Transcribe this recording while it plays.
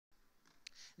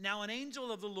Now an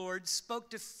angel of the Lord spoke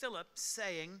to Philip,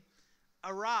 saying,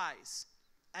 "Arise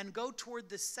and go toward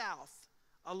the south,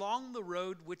 along the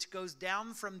road which goes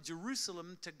down from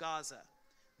Jerusalem to Gaza.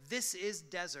 This is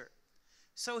desert."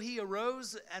 So he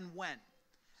arose and went.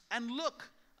 And look,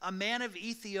 a man of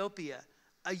Ethiopia,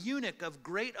 a eunuch of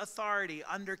great authority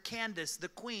under Candace, the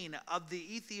queen of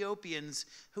the Ethiopians,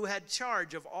 who had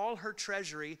charge of all her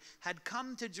treasury, had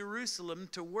come to Jerusalem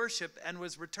to worship and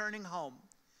was returning home.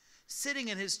 Sitting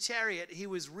in his chariot, he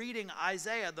was reading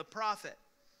Isaiah the prophet.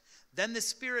 Then the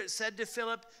Spirit said to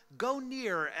Philip, "Go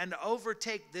near and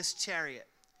overtake this chariot."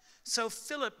 So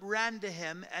Philip ran to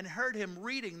him and heard him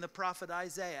reading the prophet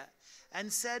Isaiah,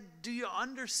 and said, "Do you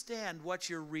understand what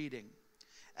you're reading?"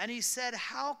 And he said,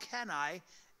 "How can I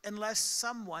unless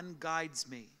someone guides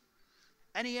me?"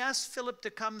 And he asked Philip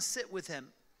to come sit with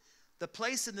him. The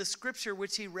place in the scripture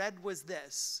which he read was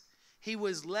this: "He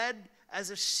was led as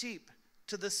a sheep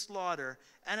to the slaughter,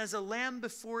 and as a lamb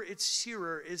before its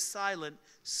shearer is silent,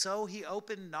 so he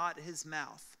opened not his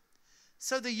mouth."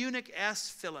 So the eunuch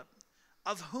asked Philip,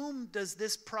 "Of whom does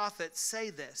this prophet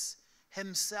say this,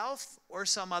 himself or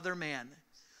some other man?"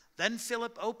 Then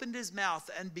Philip opened his mouth,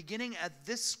 and beginning at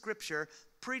this scripture,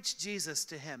 preached Jesus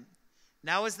to him.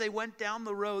 Now as they went down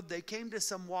the road, they came to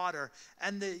some water,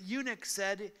 and the eunuch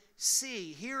said,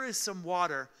 "See, here is some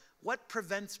water. What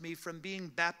prevents me from being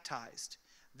baptized?"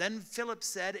 Then Philip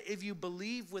said, "If you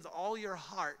believe with all your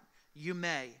heart, you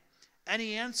may." And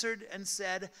he answered and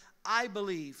said, "I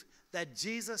believe that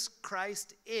Jesus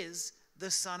Christ is the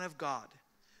Son of God."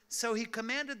 So he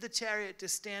commanded the chariot to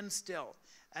stand still,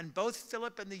 and both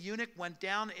Philip and the eunuch went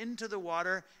down into the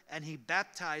water, and he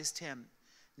baptized him.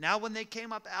 Now when they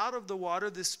came up out of the water,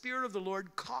 the Spirit of the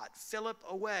Lord caught Philip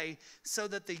away, so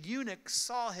that the eunuch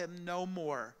saw him no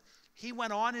more. He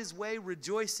went on his way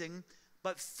rejoicing,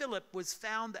 but Philip was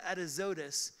found at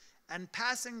Azotus, and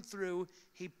passing through,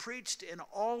 he preached in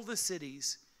all the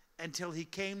cities until he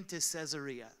came to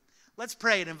Caesarea. Let's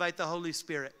pray and invite the Holy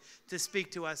Spirit to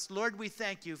speak to us. Lord, we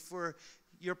thank you for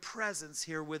your presence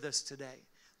here with us today.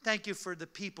 Thank you for the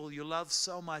people you love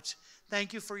so much.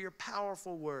 Thank you for your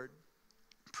powerful word.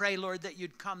 Pray, Lord, that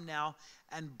you'd come now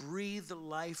and breathe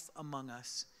life among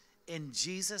us. In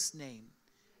Jesus' name,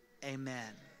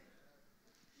 amen.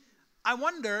 I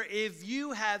wonder if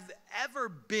you have ever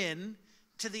been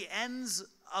to the ends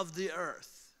of the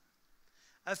earth.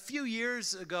 A few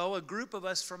years ago, a group of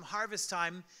us from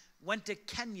Harvison went to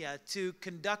Kenya to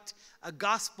conduct a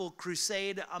gospel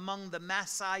crusade among the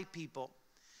Maasai people.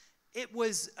 It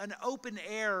was an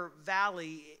open-air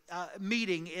valley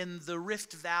meeting in the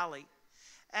Rift Valley.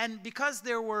 And because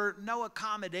there were no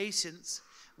accommodations,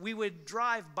 we would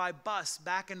drive by bus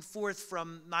back and forth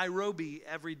from Nairobi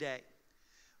every day.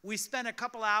 We spent a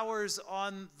couple hours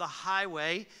on the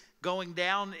highway going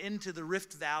down into the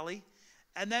Rift Valley,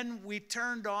 and then we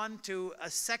turned on to a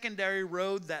secondary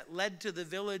road that led to the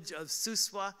village of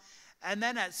Suswa, and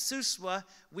then at Suswa,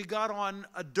 we got on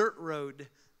a dirt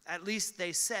road. At least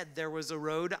they said there was a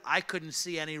road. I couldn't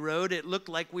see any road. It looked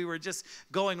like we were just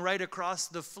going right across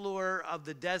the floor of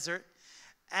the desert.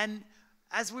 And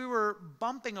as we were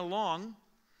bumping along,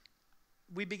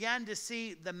 we began to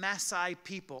see the Maasai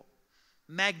people,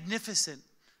 magnificent,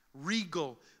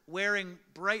 regal, wearing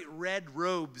bright red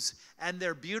robes, and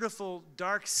their beautiful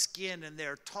dark skin, and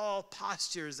their tall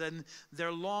postures, and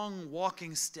their long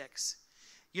walking sticks.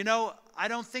 You know, I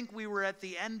don't think we were at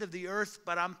the end of the earth,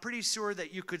 but I'm pretty sure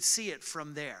that you could see it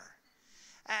from there.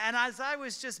 And as I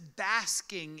was just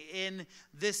basking in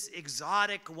this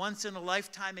exotic,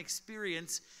 once-in-a-lifetime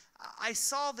experience, I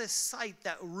saw this sight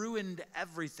that ruined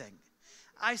everything.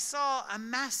 I saw a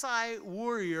Maasai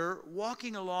warrior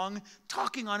walking along,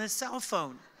 talking on his cell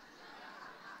phone.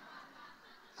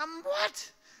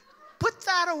 What? Put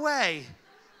that away.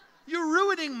 You're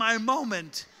ruining my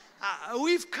moment.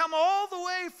 We've come all the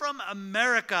way from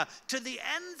America to the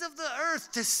ends of the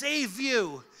earth to save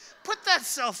you. Put that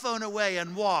cell phone away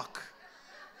and walk.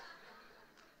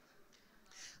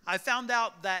 I found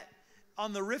out that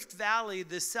on the Rift Valley,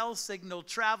 the cell signal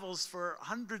travels for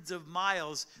hundreds of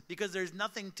miles because there's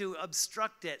nothing to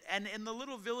obstruct it. And in the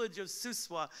little village of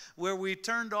Suswa, where we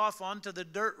turned off onto the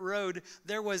dirt road,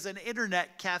 there was an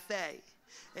internet cafe.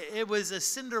 It was a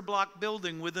cinder block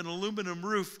building with an aluminum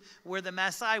roof where the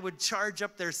Maasai would charge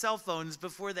up their cell phones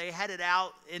before they headed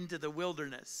out into the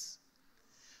wilderness.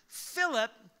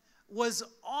 Philip was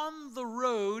on the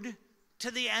road to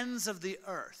the ends of the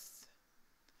earth.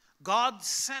 God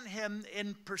sent him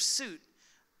in pursuit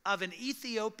of an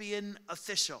Ethiopian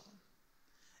official.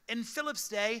 In Philip's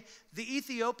day, the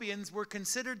Ethiopians were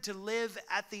considered to live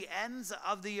at the ends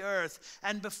of the earth.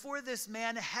 And before this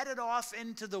man headed off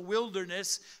into the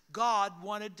wilderness, God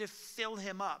wanted to fill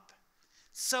him up.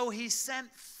 So he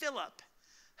sent Philip,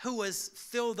 who was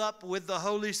filled up with the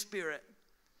Holy Spirit.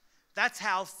 That's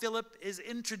how Philip is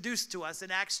introduced to us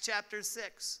in Acts chapter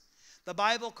 6. The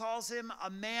Bible calls him a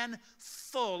man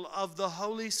full of the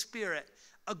Holy Spirit,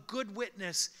 a good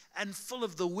witness, and full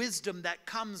of the wisdom that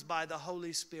comes by the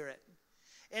Holy Spirit.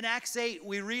 In Acts 8,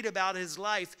 we read about his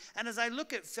life, and as I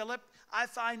look at Philip, I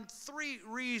find 3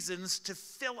 reasons to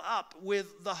fill up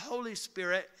with the Holy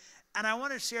Spirit, and I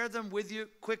want to share them with you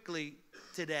quickly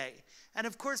today. And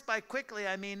of course, by quickly,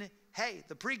 I mean, hey,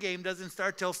 the pregame doesn't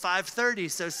start till 5:30,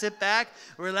 so sit back,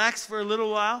 relax for a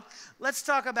little while. Let's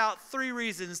talk about 3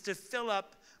 reasons to fill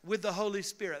up with the Holy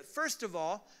Spirit. First of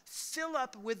all, fill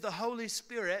up with the Holy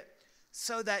Spirit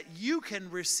so that you can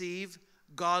receive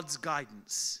God's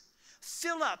guidance.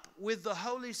 Fill up with the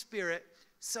Holy Spirit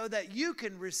so that you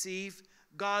can receive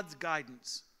God's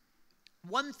guidance.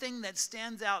 One thing that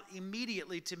stands out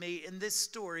immediately to me in this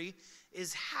story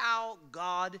is how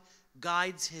God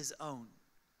guides his own.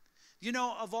 You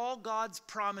know, of all God's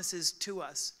promises to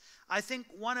us, I think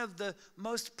one of the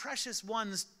most precious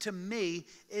ones to me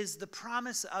is the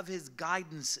promise of his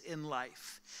guidance in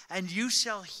life. And you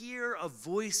shall hear a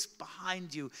voice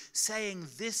behind you saying,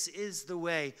 "This is the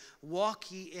way,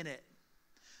 walk ye in it."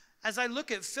 As I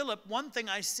look at Philip, one thing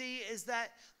I see is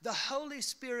that the Holy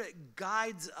Spirit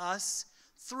guides us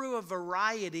through a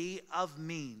variety of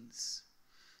means.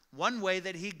 One way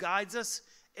that he guides us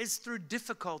is through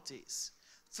difficulties,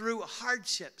 through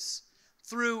hardships,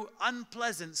 through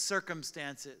unpleasant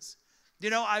circumstances. You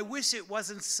know, I wish it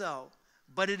wasn't so,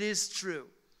 but it is true.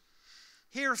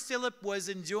 Here, Philip was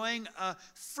enjoying a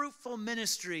fruitful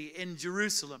ministry in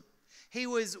Jerusalem. He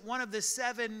was one of the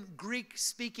 7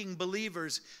 Greek-speaking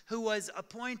believers who was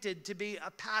appointed to be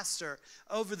a pastor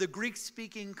over the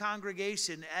Greek-speaking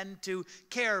congregation and to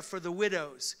care for the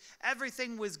widows.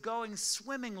 Everything was going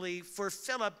swimmingly for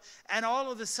Philip, and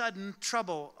all of a sudden,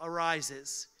 trouble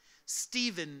arises.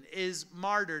 Stephen is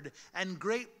martyred, and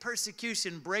great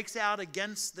persecution breaks out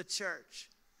against the church.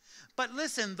 But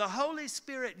listen, the Holy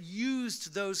Spirit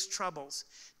used those troubles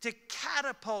to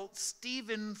catapult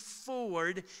Stephen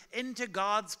forward into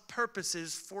God's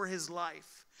purposes for his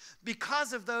life.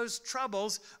 Because of those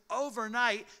troubles,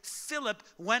 overnight, Philip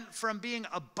went from being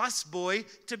a busboy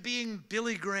to being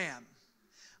Billy Graham.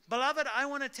 Beloved, I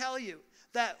want to tell you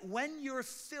that when you're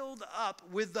filled up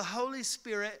with the Holy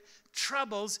Spirit,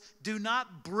 troubles do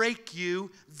not break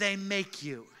you, they make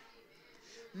you.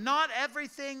 Not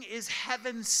everything is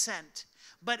heaven sent,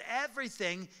 but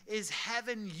everything is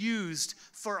heaven used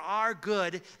for our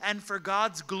good and for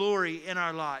God's glory in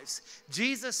our lives.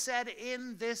 Jesus said,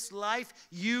 in this life,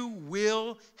 you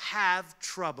will have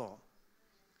trouble.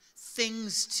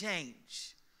 Things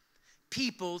change.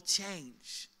 People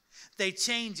change. They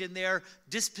change in their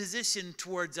disposition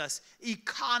towards us.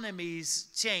 Economies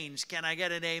change. Can I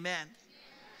get an amen?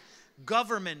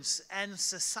 Governments and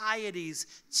societies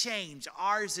change.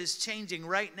 Ours is changing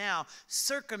right now.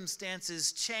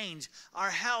 Circumstances change. Our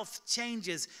health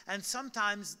changes. And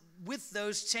sometimes with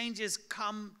those changes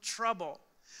come trouble.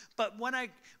 But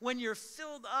when you're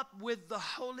filled up with the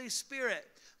Holy Spirit,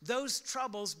 those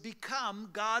troubles become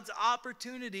God's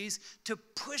opportunities to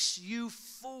push you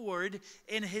forward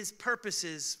in his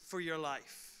purposes for your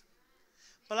life.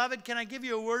 Beloved, can I give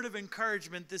you a word of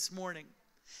encouragement this morning?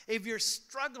 If you're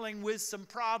struggling with some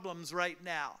problems right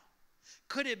now,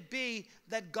 could it be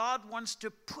that God wants to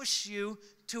push you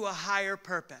to a higher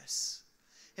purpose?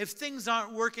 If things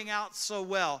aren't working out so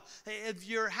well, if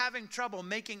you're having trouble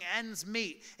making ends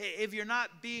meet, if you're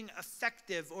not being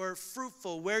effective or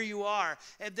fruitful where you are,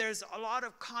 if there's a lot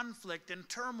of conflict and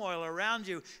turmoil around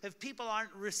you, if people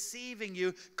aren't receiving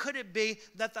you, could it be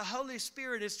that the Holy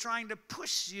Spirit is trying to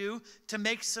push you to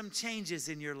make some changes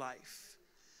in your life?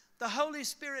 The Holy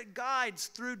Spirit guides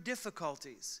through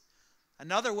difficulties.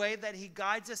 Another way that he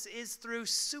guides us is through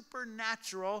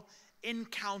supernatural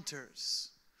encounters.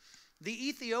 The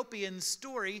Ethiopian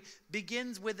story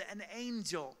begins with an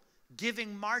angel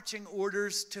giving marching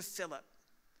orders to Philip.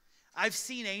 I've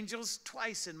seen angels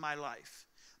twice in my life.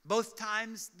 Both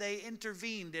times they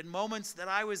intervened in moments that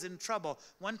I was in trouble.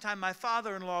 One time my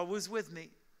father-in-law was with me.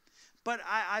 But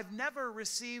I've never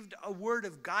received a word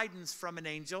of guidance from an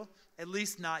angel, at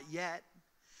least not yet.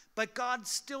 But God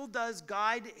still does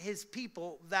guide his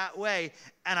people that way,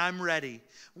 and I'm ready.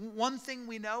 One thing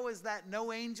we know is that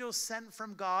no angel sent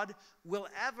from God will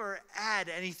ever add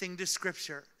anything to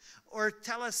Scripture or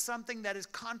tell us something that is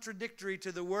contradictory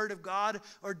to the Word of God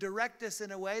or direct us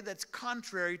in a way that's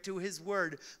contrary to His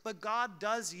Word. But God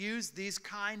does use these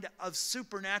kind of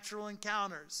supernatural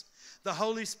encounters. The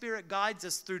Holy Spirit guides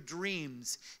us through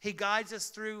dreams. He guides us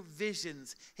through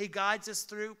visions. He guides us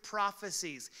through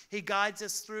prophecies. He guides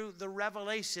us through the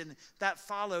revelation that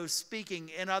follows speaking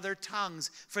in other tongues.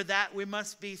 For that we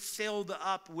must be filled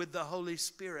up with the Holy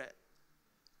Spirit.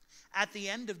 At the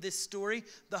end of this story,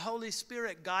 the Holy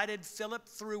Spirit guided Philip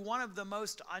through one of the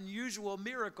most unusual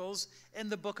miracles in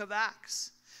the book of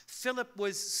Acts. Philip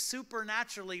was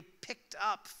supernaturally picked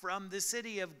up from the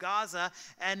city of Gaza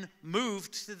and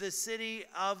moved to the city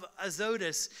of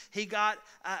Azotus. He got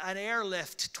an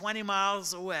airlift 20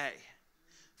 miles away.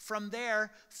 From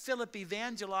there, Philip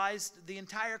evangelized the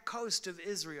entire coast of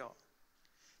Israel.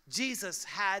 Jesus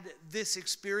had this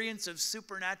experience of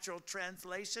supernatural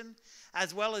translation,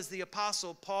 as well as the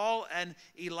Apostle Paul and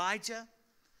Elijah.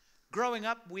 Growing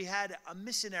up, we had a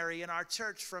missionary in our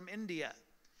church from India.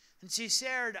 And she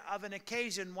shared of an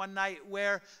occasion one night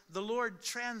where the Lord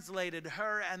translated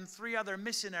her and 3 other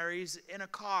missionaries in a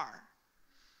car.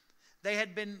 They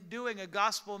had been doing a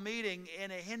gospel meeting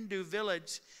in a Hindu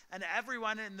village, and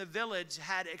everyone in the village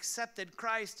had accepted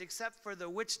Christ except for the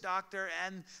witch doctor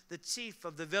and the chief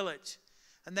of the village.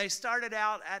 And they started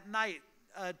out at night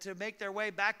to make their way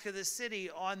back to the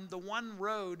city on the one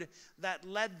road that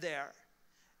led there.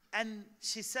 And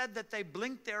she said that they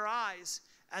blinked their eyes,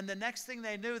 and the next thing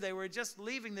they knew, they were just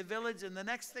leaving the village, and the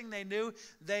next thing they knew,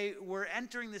 they were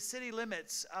entering the city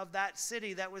limits of that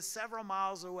city that was several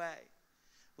miles away.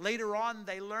 Later on,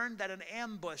 they learned that an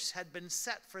ambush had been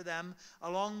set for them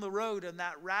along the road, and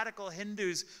that radical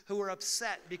Hindus who were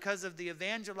upset because of the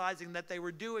evangelizing that they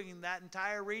were doing in that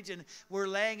entire region were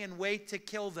laying in wait to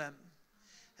kill them.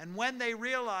 And when they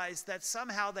realized that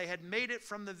somehow they had made it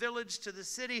from the village to the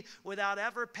city without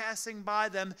ever passing by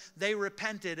them, they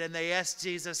repented and they asked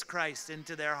Jesus Christ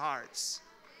into their hearts.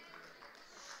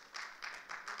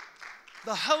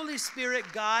 The Holy Spirit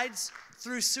guides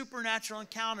through supernatural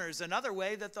encounters. Another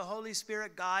way that the Holy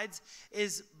Spirit guides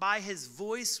is by His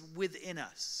voice within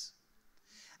us.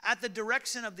 At the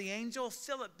direction of the angel,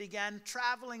 Philip began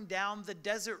traveling down the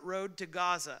desert road to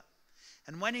Gaza.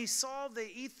 And when he saw the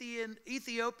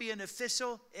Ethiopian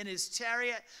official in his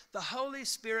chariot, the Holy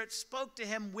Spirit spoke to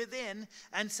him within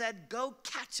and said, "Go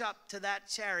catch up to that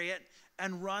chariot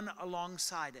and run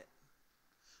alongside it."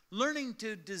 Learning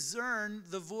to discern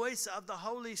the voice of the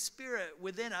Holy Spirit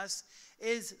within us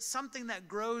is something that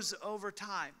grows over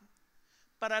time.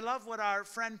 But I love what our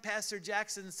friend Pastor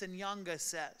Jackson Sinyanga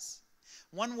says.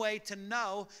 One way to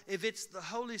know if it's the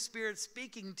Holy Spirit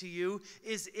speaking to you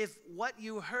is if what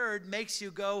you heard makes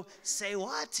you go, "Say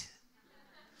what?"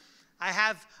 I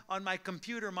have on my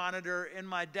computer monitor in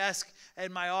my desk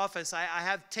in my office, I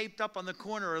have taped up on the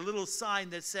corner a little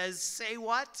sign that says, "Say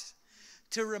what?"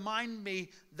 to remind me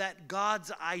that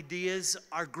God's ideas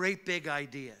are great big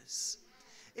ideas.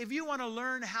 If you want to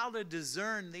learn how to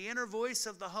discern the inner voice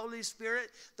of the Holy Spirit,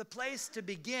 the place to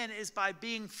begin is by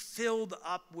being filled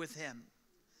up with Him.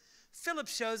 Philip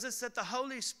shows us that the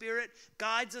Holy Spirit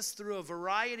guides us through a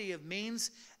variety of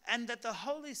means, and that the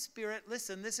Holy Spirit,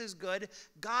 listen, this is good,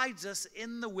 guides us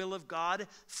in the will of God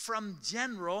from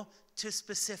general to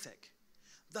specific.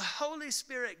 The Holy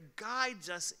Spirit guides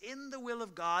us in the will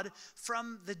of God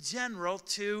from the general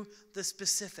to the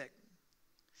specific.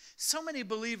 So many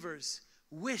believers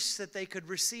wish that they could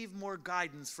receive more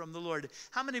guidance from the Lord.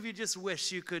 How many of you just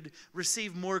wish you could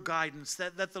receive more guidance,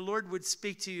 that the Lord would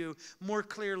speak to you more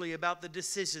clearly about the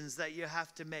decisions that you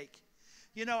have to make?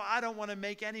 You know, I don't want to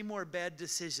make any more bad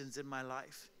decisions in my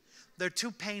life. They're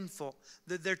too painful.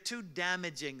 They're too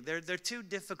damaging. They're too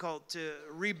difficult to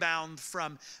rebound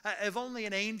from. If only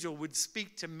an angel would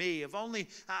speak to me. If only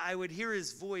I would hear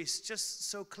his voice just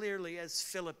so clearly as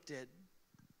Philip did.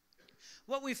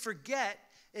 What we forget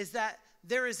is that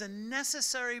there is a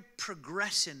necessary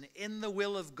progression in the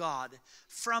will of God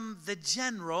from the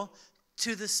general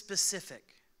to the specific.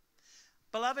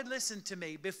 Beloved, listen to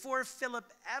me. Before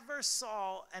Philip ever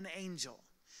saw an angel,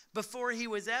 before he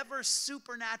was ever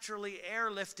supernaturally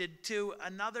airlifted to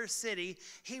another city,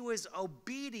 he was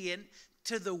obedient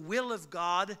to the will of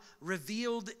God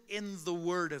revealed in the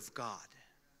Word of God.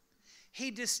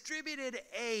 He distributed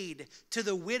aid to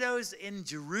the widows in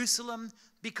Jerusalem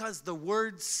because the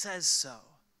Word says so.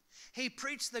 He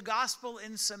preached the gospel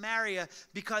in Samaria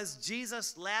because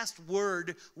Jesus' last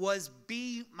word was,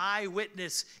 "Be my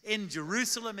witness in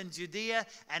Jerusalem and Judea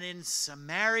and in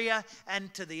Samaria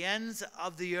and to the ends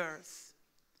of the earth."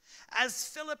 As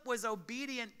Philip was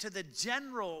obedient to the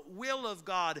general will of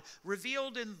God,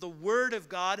 revealed in the Word of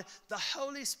God, the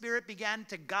Holy Spirit began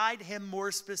to guide him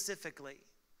more specifically.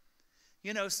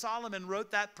 You know, Solomon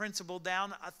wrote that principle down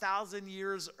 1,000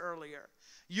 years earlier.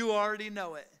 You already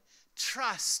know it.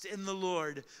 Trust in the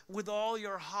Lord with all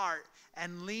your heart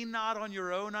and lean not on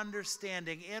your own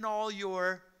understanding in all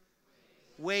your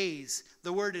ways.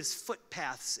 The word is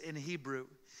footpaths in Hebrew.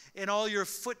 In all your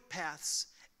footpaths,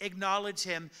 acknowledge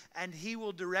him, and he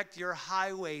will direct your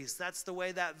highways. That's the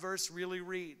way that verse really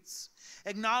reads.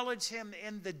 Acknowledge him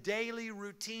in the daily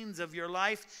routines of your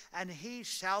life, and he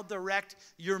shall direct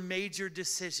your major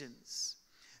decisions.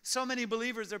 So many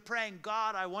believers are praying,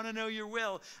 God, I want to know your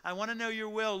will. I want to know your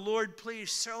will. Lord, please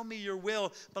show me your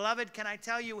will. Beloved, can I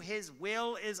tell you, his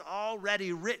will is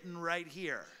already written right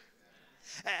here.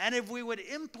 And if we would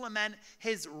implement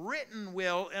his written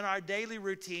will in our daily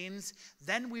routines,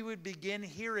 then we would begin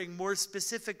hearing more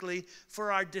specifically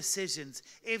for our decisions.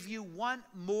 If you want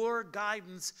more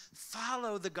guidance,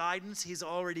 follow the guidance he's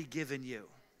already given you.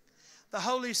 The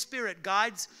Holy Spirit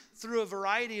guides through a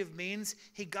variety of means.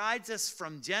 He guides us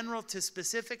from general to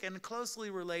specific and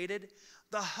closely related.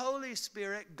 The Holy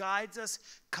Spirit guides us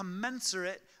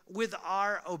commensurate with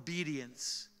our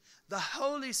obedience. The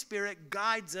Holy Spirit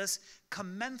guides us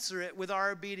commensurate with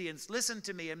our obedience. Listen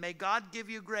to me, and may God give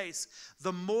you grace.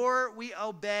 The more we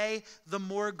obey, the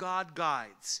more God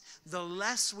guides. The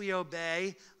less we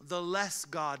obey, the less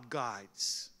God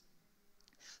guides.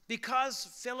 Because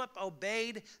Philip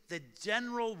obeyed the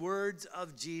general words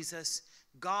of Jesus,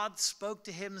 God spoke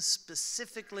to him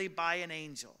specifically by an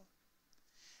angel.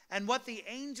 And what the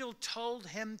angel told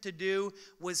him to do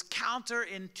was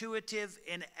counterintuitive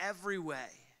in every way.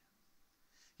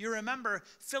 You remember,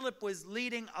 Philip was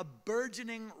leading a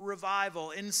burgeoning revival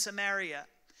in Samaria,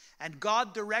 and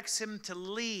God directs him to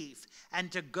leave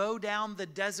and to go down the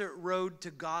desert road to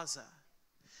Gaza.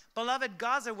 Beloved,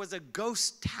 Gaza was a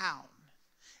ghost town.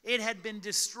 It had been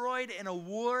destroyed in a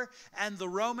war, and the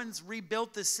Romans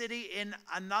rebuilt the city in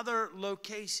another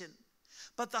location.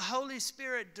 But the Holy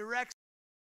Spirit directs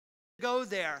go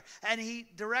there, and he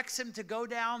directs him to go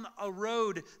down a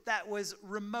road that was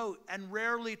remote and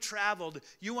rarely traveled.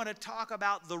 You want to talk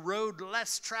about the road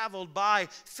less traveled by.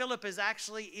 Philip is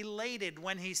actually elated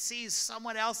when he sees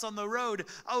someone else on the road.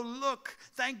 Oh, look,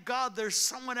 thank God there's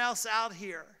someone else out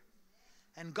here.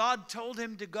 And God told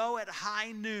him to go at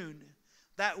high noon.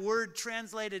 That word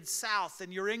translated south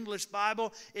in your English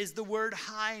Bible is the word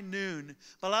high noon.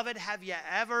 Beloved, have you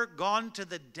ever gone to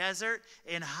the desert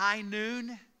in high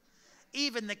noon?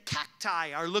 Even the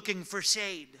cacti are looking for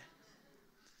shade.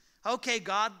 Okay,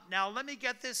 God, now let me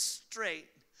get this straight.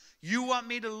 You want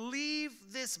me to leave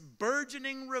this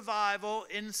burgeoning revival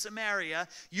in Samaria.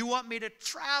 You want me to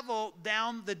travel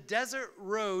down the desert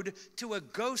road to a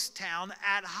ghost town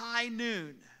at high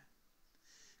noon.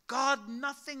 God,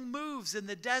 nothing moves in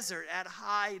the desert at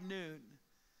high noon.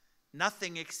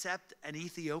 Nothing except an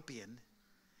Ethiopian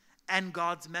and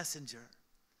God's messenger.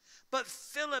 But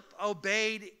Philip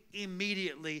obeyed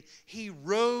immediately. He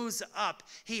rose up.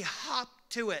 He hopped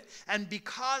to it. And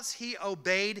because he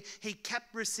obeyed, he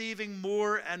kept receiving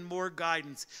more and more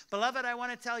guidance. Beloved, I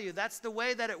want to tell you, that's the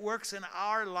way that it works in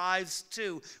our lives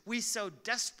too. We so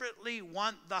desperately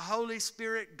want the Holy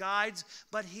Spirit guides,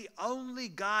 but he only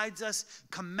guides us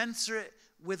commensurate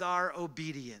with our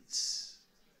obedience.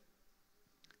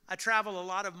 I travel a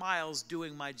lot of miles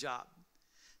doing my job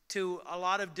to a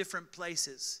lot of different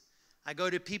places. I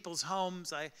go to people's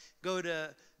homes. I go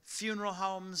to funeral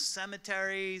homes,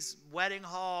 cemeteries, wedding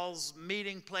halls,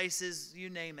 meeting places, you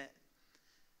name it.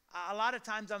 A lot of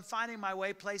times I'm finding my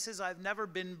way places I've never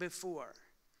been before.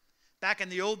 Back in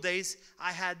the old days,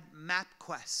 I had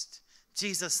MapQuest.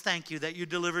 Jesus, thank you that you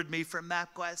delivered me from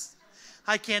MapQuest.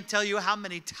 I can't tell you how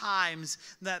many times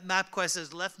that MapQuest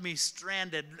has left me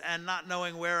stranded and not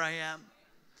knowing where I am.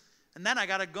 And then I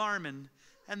got a Garmin,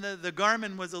 and the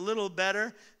Garmin was a little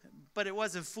better, but it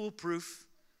wasn't foolproof.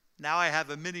 Now I have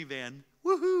a minivan.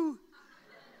 Woohoo!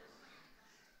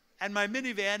 And my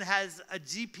minivan has a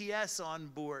GPS on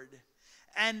board.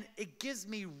 And it gives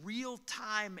me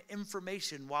real-time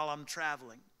information while I'm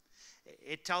traveling.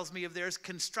 It tells me if there's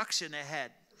construction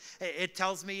ahead. It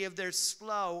tells me if there's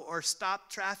slow or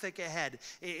stopped traffic ahead.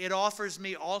 It offers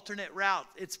me alternate route.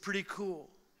 It's pretty cool.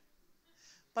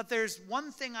 But there's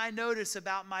one thing I notice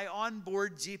about my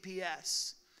onboard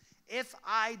GPS. If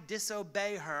I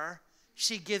disobey her,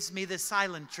 she gives me the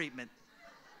silent treatment.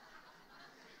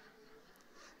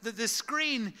 The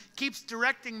screen keeps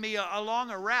directing me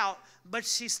along a route, but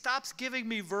she stops giving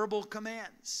me verbal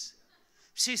commands.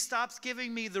 She stops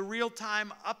giving me the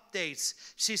real-time updates.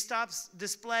 She stops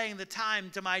displaying the time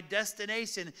to my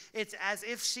destination. It's as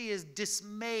if she is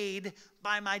dismayed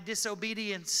by my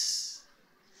disobedience.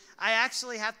 I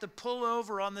actually have to pull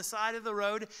over on the side of the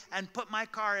road and put my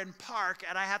car in park,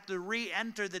 and I have to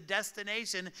re-enter the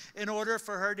destination in order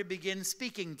for her to begin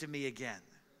speaking to me again.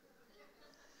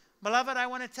 Beloved, I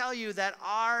want to tell you that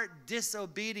our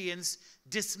disobedience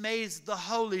dismays the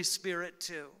Holy Spirit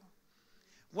too.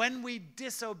 When we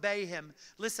disobey him,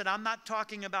 listen, I'm not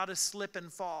talking about a slip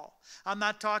and fall. I'm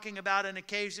not talking about an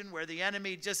occasion where the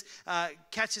enemy just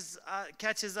catches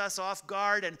us off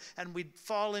guard and we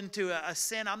fall into a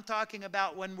sin. I'm talking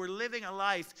about when we're living a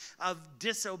life of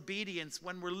disobedience.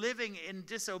 When we're living in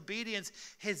disobedience,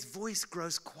 his voice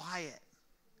grows quiet.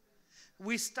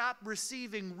 We stop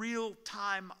receiving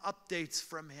real-time updates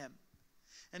from him.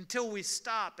 Until we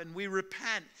stop and we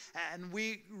repent and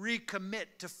we recommit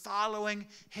to following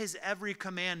his every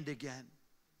command again.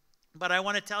 But I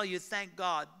want to tell you, thank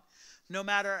God, no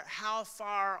matter how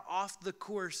far off the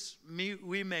course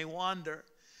we may wander,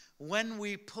 when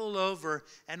we pull over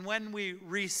and when we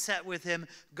reset with him,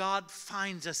 God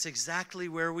finds us exactly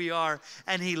where we are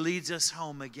and he leads us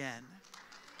home again.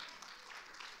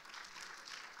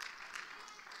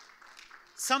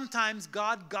 Sometimes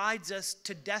God guides us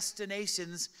to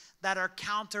destinations that are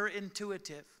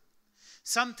counterintuitive.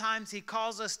 Sometimes he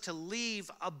calls us to leave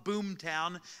a boom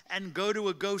town and go to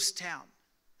a ghost town.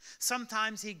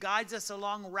 Sometimes he guides us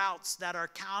along routes that are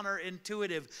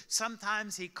counterintuitive.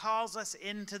 Sometimes he calls us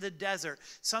into the desert.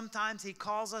 Sometimes he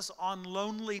calls us on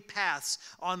lonely paths,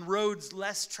 on roads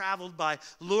less traveled by.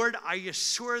 Lord, are you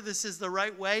sure this is the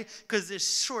right way? Because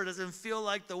this sure doesn't feel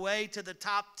like the way to the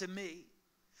top to me.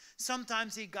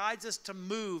 Sometimes he guides us to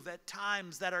move at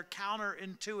times that are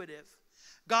counterintuitive.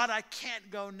 God, I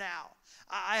can't go now.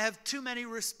 I have too many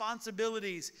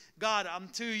responsibilities. God, I'm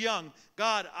too young.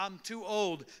 God, I'm too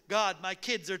old. God, my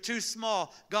kids are too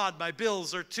small. God, my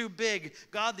bills are too big.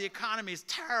 God, the economy is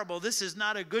terrible. This is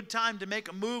not a good time to make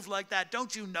a move like that.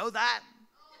 Don't you know that?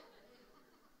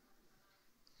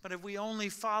 But if we only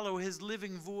follow his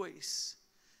living voice,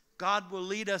 God will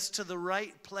lead us to the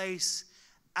right place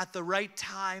at the right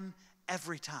time,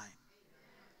 every time.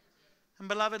 And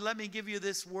beloved, let me give you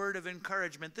this word of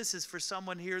encouragement. This is for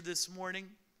someone here this morning.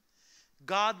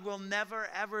 God will never,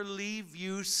 ever leave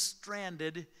you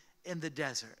stranded in the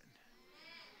desert.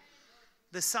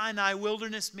 The Sinai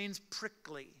wilderness means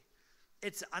prickly.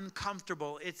 It's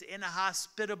uncomfortable. It's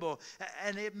inhospitable.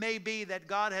 And it may be that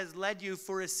God has led you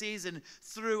for a season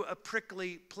through a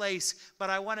prickly place. But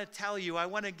I want to tell you, I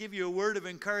want to give you a word of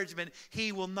encouragement.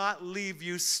 He will not leave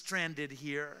you stranded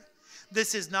here.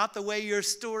 This is not the way your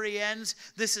story ends.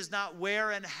 This is not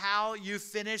where and how you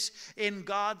finish. In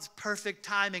God's perfect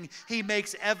timing, he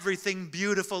makes everything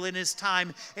beautiful in his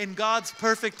time. In God's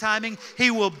perfect timing,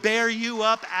 he will bear you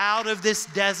up out of this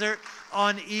desert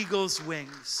on eagle's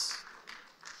wings.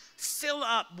 Fill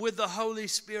up with the Holy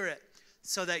Spirit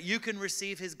so that you can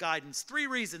receive his guidance. 3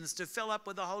 reasons to fill up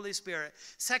with the Holy Spirit.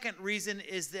 Second reason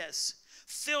is this.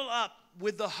 Fill up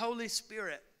with the Holy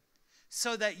Spirit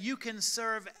so that you can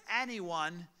serve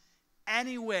anyone,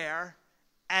 anywhere,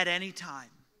 at any time.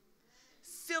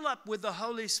 Fill up with the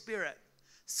Holy Spirit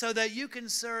so that you can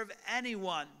serve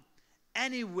anyone,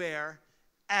 anywhere,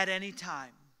 at any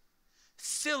time.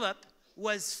 Philip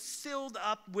was filled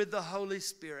up with the Holy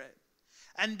Spirit.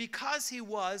 And because he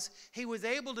was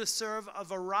able to serve a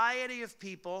variety of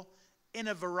people in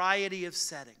a variety of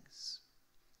settings.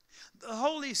 The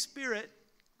Holy Spirit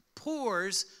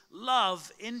pours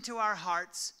love into our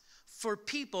hearts for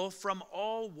people from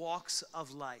all walks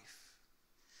of life.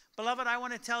 Beloved, I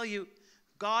want to tell you,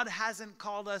 God hasn't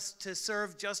called us to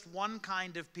serve just one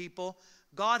kind of people.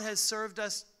 God has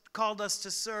called us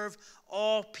to serve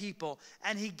all people.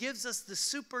 And he gives us the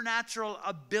supernatural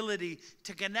ability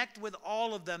to connect with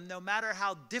all of them, no matter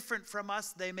how different from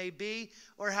us they may be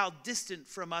or how distant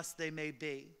from us they may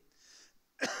be.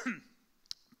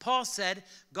 Paul said,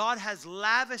 God has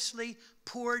lavishly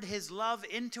poured his love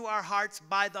into our hearts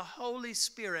by the Holy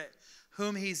Spirit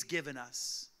whom he's given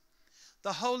us.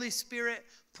 The Holy Spirit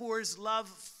pours love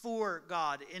for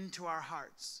God into our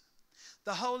hearts.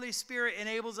 The Holy Spirit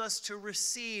enables us to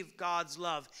receive God's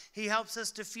love. He helps us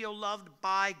to feel loved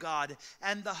by God.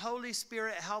 And the Holy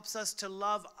Spirit helps us to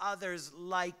love others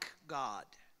like God.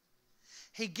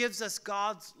 He gives us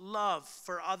God's love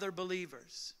for other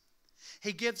believers.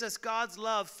 He gives us God's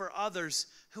love for others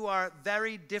who are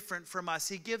very different from us.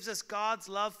 He gives us God's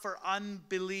love for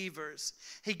unbelievers.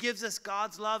 He gives us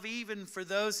God's love even for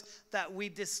those that we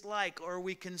dislike or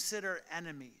we consider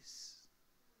enemies.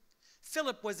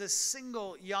 Philip was a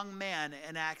single young man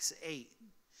in Acts 8.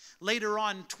 Later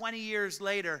on, 20 years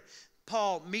later,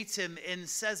 Paul meets him in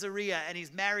Caesarea, and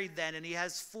he's married then, and he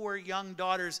has 4 young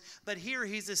daughters. But here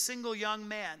he's a single young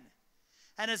man.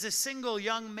 And as a single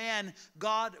young man,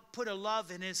 God put a love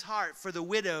in his heart for the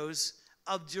widows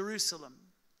of Jerusalem.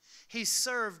 He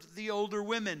served the older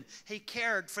women. He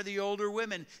cared for the older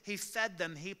women. He fed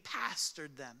them. He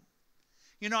pastored them.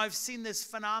 You know, I've seen this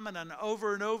phenomenon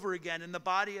over and over again in the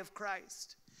body of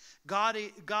Christ.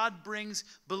 God brings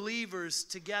believers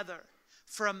together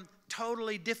from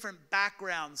totally different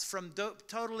backgrounds, from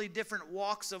totally different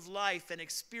walks of life and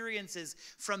experiences,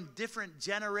 from different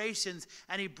generations,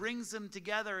 and he brings them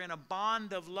together in a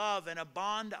bond of love and a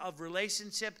bond of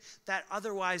relationship that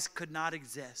otherwise could not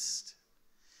exist.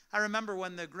 I remember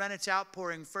when the Greenwich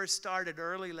outpouring first started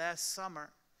early last summer,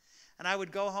 and I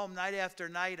would go home night after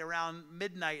night around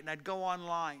midnight, and I'd go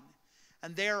online.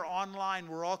 And there online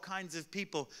were all kinds of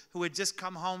people who had just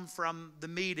come home from the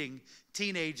meeting,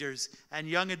 teenagers and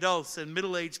young adults and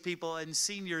middle-aged people and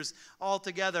seniors all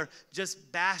together,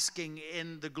 just basking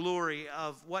in the glory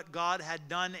of what God had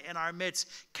done in our midst,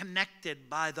 connected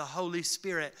by the Holy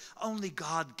Spirit. Only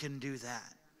God can do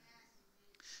that.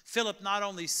 Philip not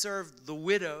only served the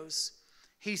widows,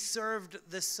 he served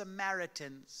the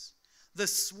Samaritans, the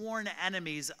sworn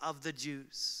enemies of the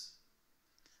Jews.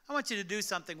 I want you to do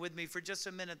something with me for just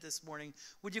a minute this morning.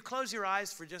 Would you close your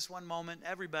eyes for just one moment,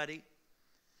 everybody?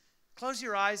 Close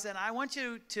your eyes, and I want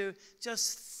you to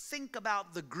just think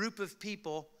about the group of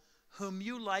people whom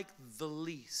you like the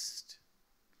least.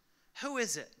 Who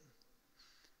is it?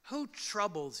 Who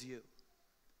troubles you?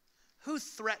 Who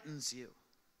threatens you?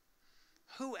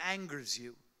 Who angers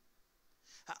you?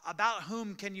 About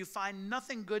whom can you find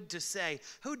nothing good to say?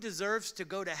 Who deserves to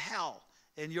go to hell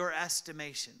in your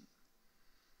estimation?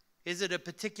 Is it a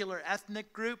particular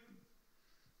ethnic group?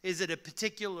 Is it a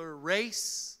particular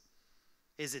race?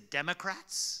 Is it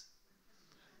Democrats?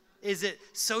 Is it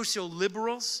social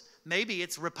liberals? Maybe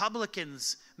it's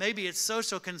Republicans. Maybe it's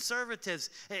social conservatives.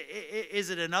 Is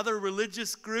it another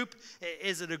religious group?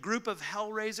 Is it a group of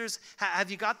hellraisers? Have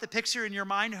you got the picture in your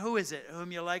mind? Who is it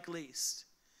whom you like least?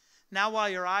 Now, while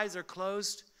your eyes are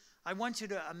closed, I want you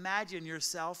to imagine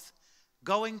yourself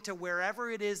going to wherever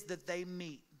it is that they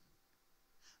meet.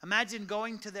 Imagine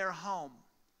going to their home.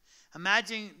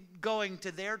 Imagine going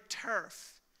to their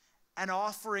turf and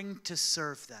offering to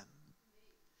serve them.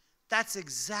 That's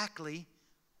exactly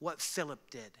what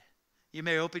Philip did. You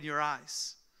may open your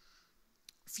eyes.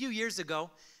 A few years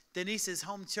ago, Denise's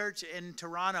home church in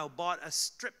Toronto bought a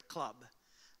strip club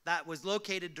that was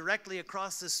located directly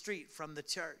across the street from the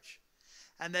church.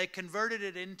 And they converted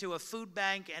it into a food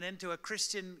bank and into a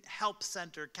Christian help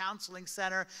center, counseling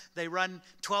center. They run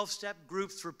 12-step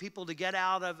groups for people to get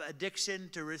out of addiction,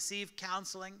 to receive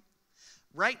counseling.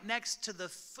 Right next to the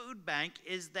food bank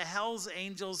is the Hells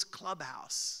Angels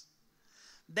clubhouse.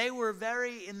 They were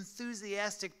very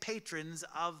enthusiastic patrons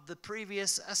of the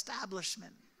previous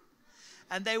establishment.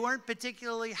 And they weren't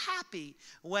particularly happy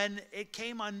when it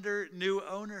came under new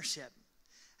ownership.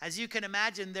 As you can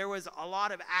imagine, there was a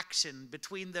lot of action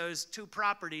between those two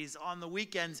properties on the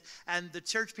weekends, and the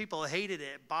church people hated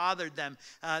it, bothered them.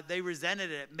 They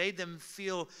resented it, made them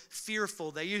feel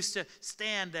fearful. They used to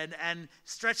stand and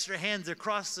stretch their hands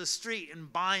across the street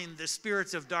and bind the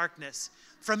spirits of darkness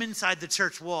from inside the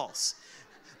church walls.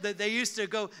 They used to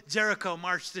go Jericho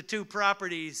march the two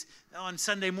properties on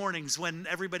Sunday mornings when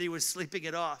everybody was sleeping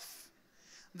it off.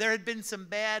 There had been some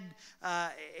bad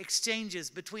exchanges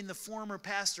between the former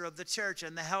pastor of the church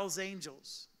and the Hells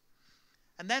Angels.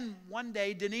 And then one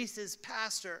day, Denise's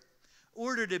pastor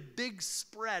ordered a big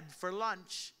spread for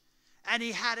lunch, and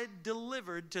he had it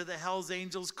delivered to the Hells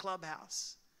Angels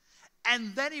clubhouse.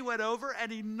 And then he went over and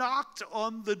he knocked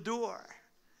on the door,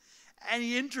 and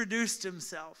he introduced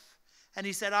himself. And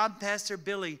he said, "I'm Pastor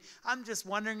Billy. I'm just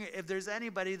wondering if there's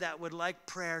anybody that would like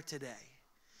prayer today."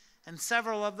 And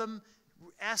several of them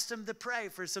asked him to pray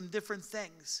for some different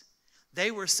things.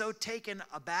 They were so taken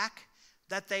aback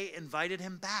that they invited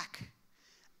him back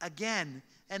again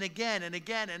and again and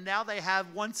again. And now they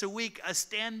have once a week a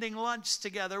standing lunch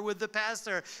together with the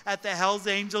pastor at the Hells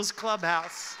Angels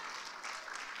clubhouse.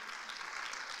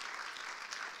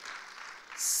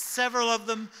 Several of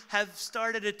them have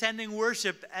started attending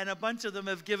worship, and a bunch of them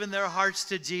have given their hearts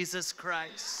to Jesus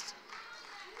Christ.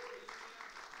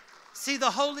 See,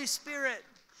 the Holy Spirit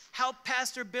helped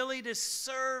Pastor Billy to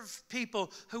serve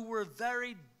people who were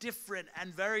very different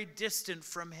and very distant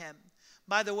from him.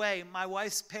 By the way, my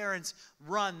wife's parents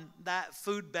run that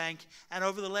food bank, and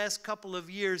over the last couple of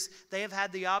years, they have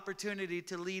had the opportunity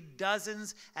to lead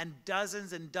dozens and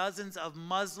dozens and dozens of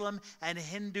Muslim and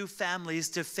Hindu families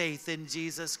to faith in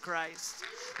Jesus Christ.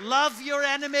 Love your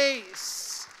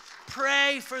enemies.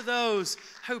 Pray for those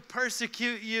who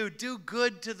persecute you. Do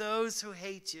good to those who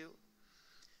hate you.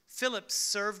 Philip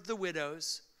served the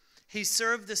widows, he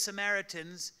served the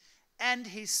Samaritans, and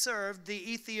he served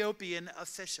the Ethiopian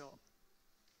official.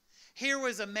 Here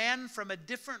was a man from a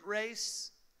different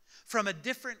race, from a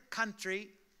different country,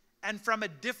 and from a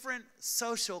different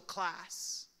social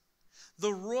class.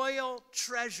 The royal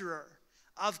treasurer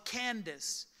of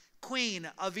Candace, queen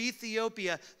of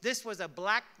Ethiopia. This was a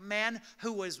black man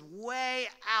who was way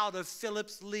out of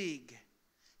Philip's league.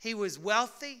 He was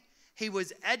wealthy, he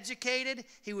was educated,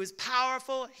 he was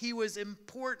powerful, he was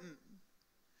important.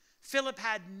 Philip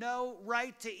had no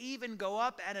right to even go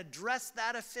up and address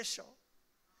that official.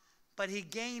 But he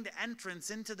gained entrance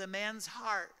into the man's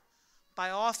heart by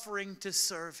offering to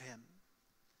serve him.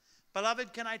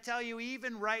 Beloved, can I tell you,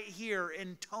 even right here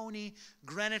in Tony,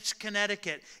 Greenwich,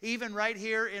 Connecticut, even right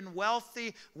here in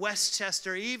wealthy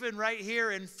Westchester, even right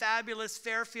here in fabulous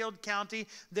Fairfield County,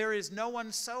 there is no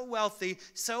one so wealthy,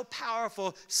 so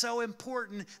powerful, so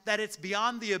important that it's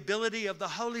beyond the ability of the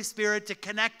Holy Spirit to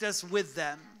connect us with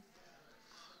them.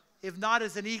 If not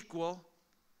as an equal,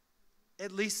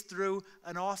 at least through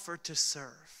an offer to serve.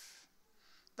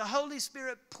 The Holy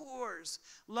Spirit pours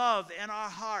love in our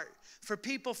heart for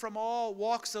people from all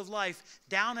walks of life,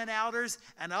 down and outers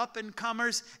and up and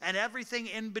comers and everything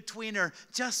in betweener.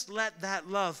 Just let that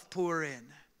love pour in.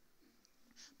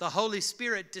 The Holy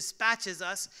Spirit dispatches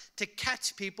us to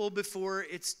catch people before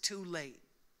it's too late.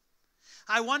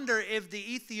 I wonder if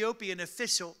the Ethiopian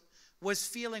official was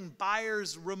feeling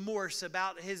buyer's remorse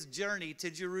about his journey to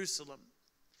Jerusalem.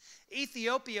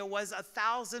 Ethiopia was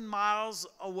 1,000 miles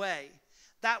away.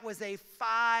 That was a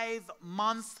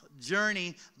 5-month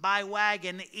journey by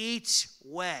wagon each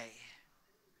way.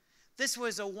 This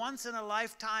was a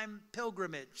once-in-a-lifetime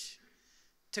pilgrimage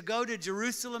to go to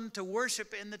Jerusalem to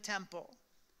worship in the temple.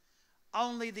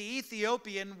 Only the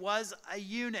Ethiopian was a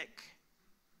eunuch.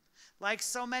 Like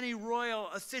so many royal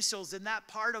officials in that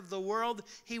part of the world,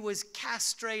 he was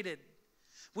castrated,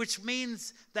 which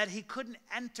means that he couldn't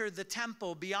enter the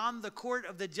temple beyond the court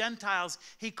of the Gentiles.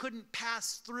 He couldn't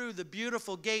pass through the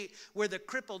beautiful gate where the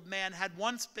crippled man had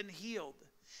once been healed.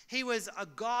 He was a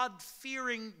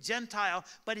God-fearing Gentile,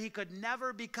 but he could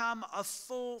never become a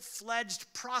full-fledged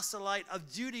proselyte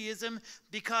of Judaism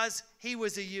because he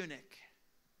was a eunuch.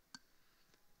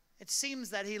 It seems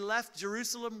that he left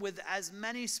Jerusalem with as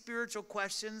many spiritual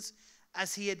questions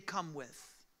as he had come with.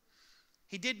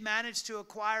 He did manage to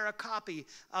acquire a copy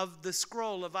of the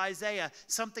scroll of Isaiah,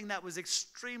 something that was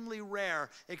extremely rare,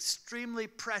 extremely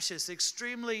precious,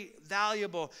 extremely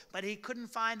valuable, but he couldn't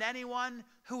find anyone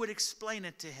who would explain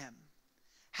it to him.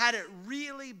 Had it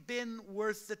really been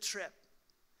worth the trip?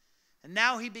 And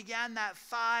now he began that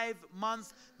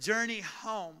 5-month journey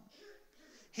home.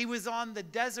 He was on the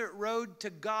desert road to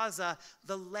Gaza,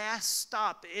 the last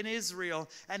stop in Israel,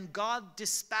 and God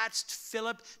dispatched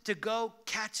Philip to go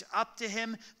catch up to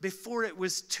him before it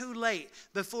was too late,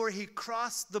 before he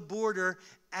crossed the border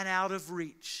and out of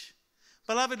reach.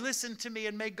 Beloved, listen to me,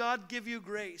 and may God give you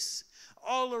grace.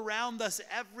 All around us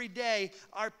every day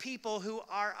are people who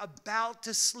are about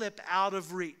to slip out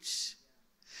of reach.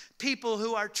 People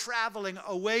who are traveling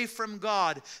away from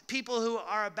God. People who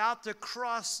are about to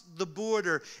cross the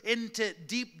border into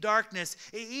deep darkness.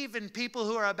 Even people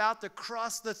who are about to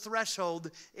cross the threshold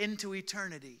into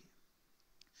eternity.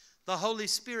 The Holy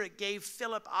Spirit gave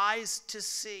Philip eyes to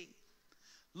see.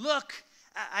 Look,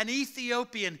 an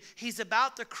Ethiopian. He's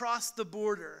about to cross the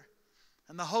border.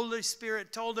 And the Holy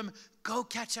Spirit told him, go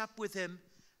catch up with him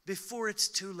before it's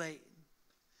too late.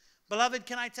 Beloved,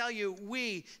 can I tell you,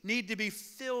 we need to be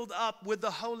filled up with the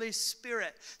Holy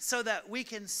Spirit so that we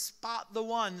can spot the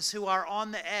ones who are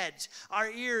on the edge.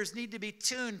 Our ears need to be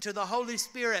tuned to the Holy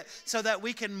Spirit so that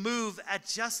we can move at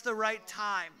just the right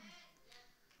time.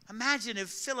 Imagine if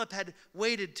Philip had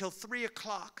waited till 3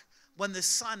 o'clock when the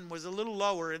sun was a little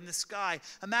lower in the sky.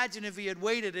 Imagine if he had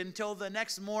waited until the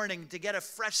next morning to get a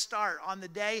fresh start on the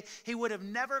day. He would have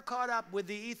never caught up with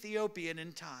the Ethiopian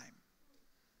in time.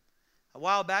 A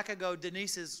while back ago,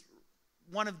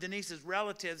 one of Denise's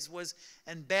relatives was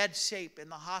in bad shape in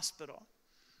the hospital.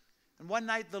 And one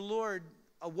night the Lord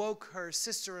awoke her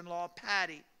sister-in-law,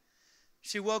 Patty.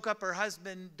 She woke up her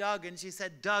husband, Doug, and she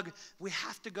said, Doug, we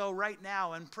have to go right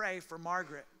now and pray for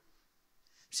Margaret.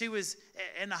 She was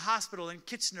in a hospital in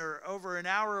Kitchener, over an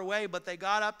hour away, but they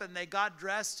got up and they got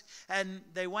dressed and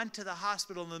they went to the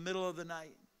hospital in the middle of the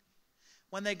night.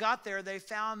 When they got there, they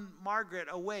found Margaret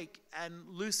awake and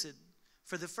lucid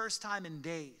for the first time in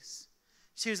days.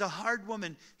 She was a hard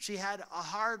woman. She had a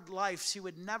hard life. She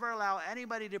would never allow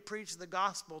anybody to preach the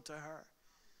gospel to her.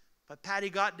 But Patty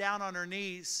got down on her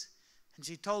knees and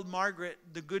she told Margaret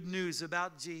the good news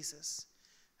about Jesus.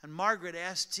 And Margaret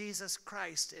asked Jesus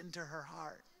Christ into her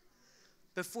heart.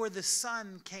 Before the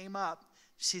sun came up,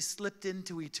 she slipped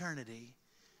into eternity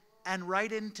and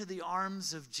right into the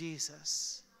arms of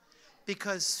Jesus.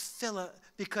 Because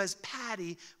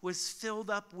Patty was filled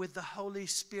up with the Holy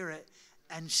Spirit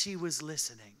and she was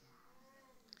listening.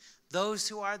 Those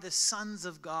who are the sons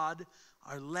of God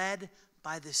are led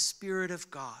by the Spirit of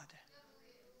God.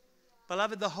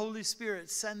 Beloved, the Holy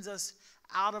Spirit sends us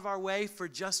out of our way for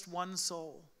just one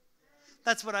soul.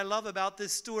 That's what I love about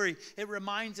this story. It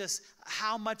reminds us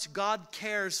how much God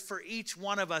cares for each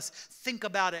one of us. Think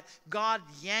about it. God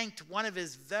yanked one of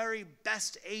his very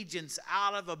best agents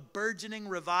out of a burgeoning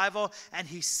revival, and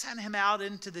he sent him out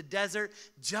into the desert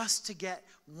just to get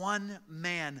one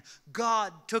man.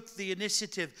 God took the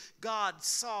initiative. God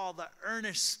saw the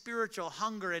earnest spiritual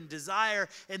hunger and desire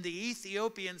in the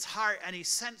Ethiopian's heart, and he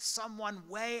sent someone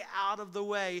way out of the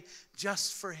way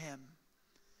just for him.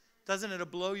 Doesn't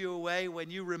it blow you away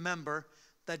when you remember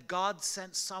that God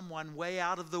sent someone way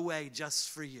out of the way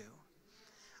just for you?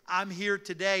 I'm here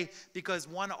today because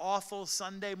one awful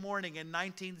Sunday morning in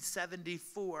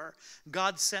 1974,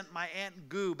 God sent my Aunt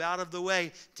Goob out of the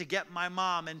way to get my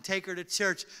mom and take her to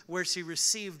church where she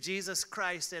received Jesus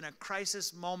Christ in a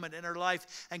crisis moment in her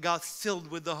life and got filled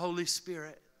with the Holy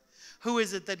Spirit. Who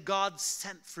is it that God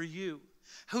sent for you?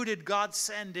 Who did God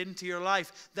send into your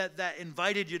life that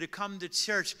invited you to come to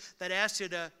church, that asked you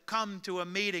to come to a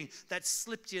meeting, that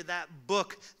slipped you that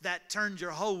book, that turned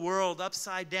your whole world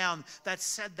upside down, that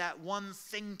said that one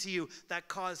thing to you that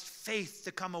caused faith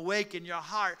to come awake in your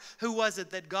heart? Who was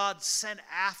it that God sent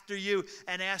after you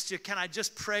and asked you, can I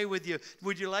just pray with you?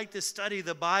 Would you like to study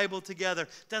the Bible together?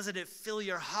 Doesn't it fill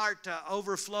your heart to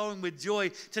overflowing with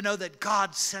joy to know that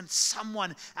God sent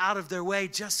someone out of their way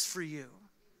just for you?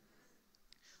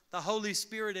 The Holy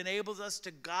Spirit enables us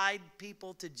to guide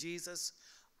people to Jesus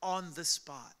on the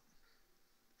spot.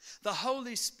 The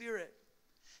Holy Spirit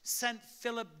sent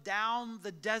Philip down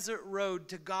the desert road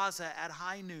to Gaza at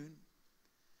high noon.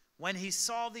 When he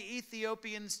saw the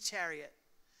Ethiopian's chariot,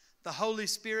 the Holy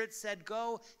Spirit said,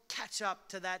 go catch up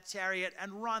to that chariot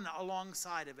and run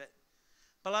alongside of it.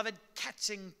 Beloved,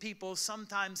 catching people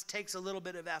sometimes takes a little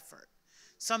bit of effort.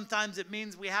 Sometimes it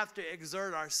means we have to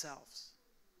exert ourselves.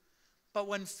 But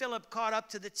when Philip caught up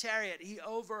to the chariot, he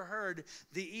overheard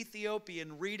the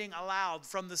Ethiopian reading aloud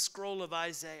from the scroll of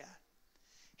Isaiah.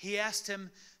 He asked him,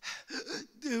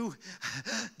 do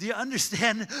you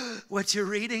understand what you're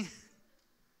reading?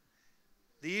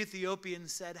 The Ethiopian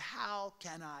said, how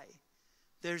can I?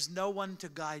 There's no one to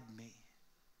guide me.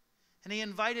 And he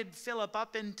invited Philip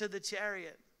up into the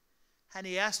chariot, and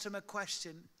he asked him a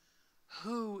question.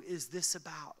 Who is this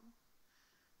about?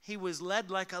 He was led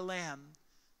like a lamb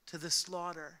to the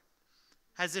slaughter.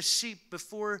 As a sheep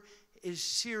before his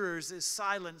shearers is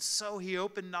silent, so he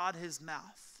opened not his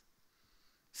mouth.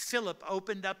 Philip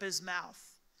opened up his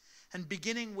mouth, and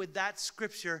beginning with that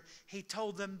scripture, he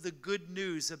told them the good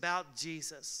news about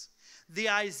Jesus. The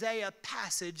Isaiah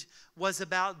passage was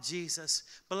about Jesus.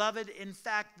 Beloved, in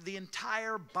fact, the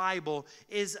entire Bible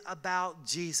is about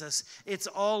Jesus. It's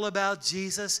all about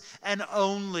Jesus and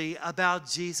only about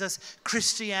Jesus.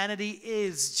 Christianity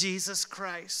is Jesus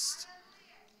Christ.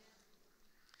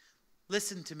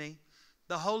 Listen to me.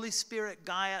 The Holy Spirit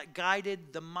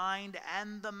guided the mind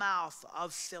and the mouth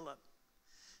of Philip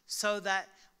so that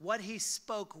what he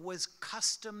spoke was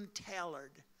custom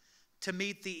tailored to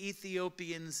meet the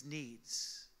Ethiopian's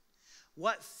needs.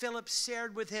 What Philip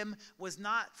shared with him was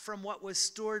not from what was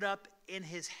stored up in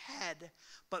his head,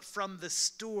 but from the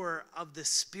store of the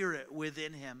Spirit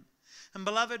within him. And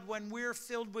beloved, when we're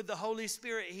filled with the Holy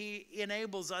Spirit, he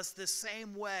enables us the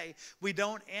same way. We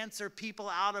don't answer people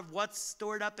out of what's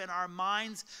stored up in our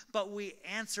minds, but we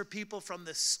answer people from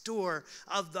the store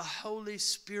of the Holy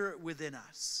Spirit within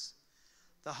us.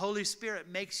 The Holy Spirit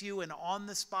makes you an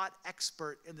on-the-spot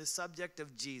expert in the subject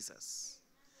of Jesus.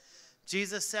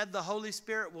 Jesus said the Holy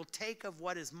Spirit will take of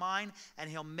what is mine and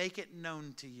he'll make it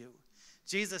known to you.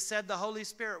 Jesus said the Holy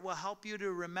Spirit will help you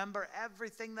to remember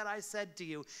everything that I said to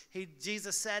you.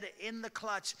 Jesus said in the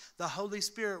clutch, the Holy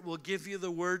Spirit will give you the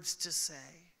words to say.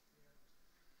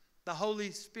 The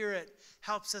Holy Spirit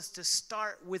helps us to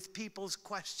start with people's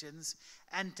questions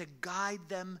and to guide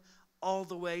them all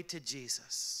the way to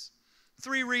Jesus.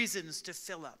 3 reasons to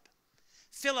fill up.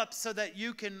 Fill up so that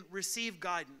you can receive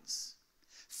guidance.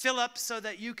 Fill up so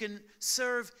that you can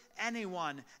serve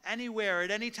anyone, anywhere,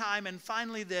 at any time. And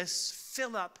finally this,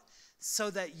 fill up so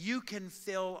that you can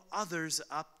fill others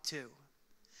up too.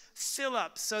 Fill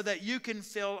up so that you can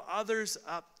fill others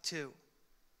up too.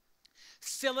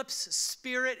 Philip's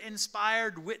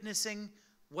Spirit-inspired witnessing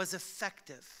was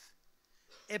effective.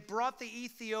 It brought the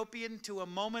Ethiopian to a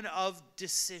moment of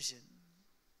decision.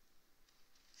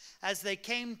 As they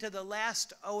came to the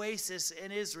last oasis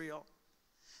in Israel,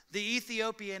 the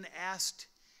Ethiopian asked,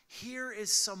 "Here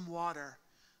is some water.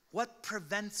 What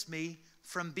prevents me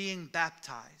from being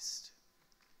baptized?"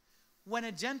 When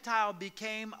a Gentile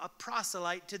became a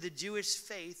proselyte to the Jewish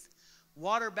faith,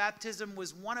 water baptism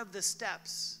was one of the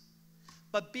steps.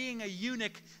 But being a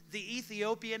eunuch, the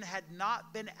Ethiopian had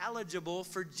not been eligible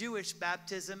for Jewish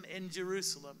baptism in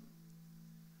Jerusalem.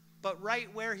 But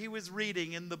right where he was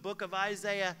reading in the book of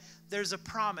Isaiah, there's a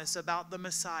promise about the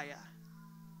Messiah.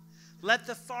 Let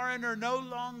the foreigner no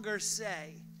longer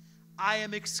say, "I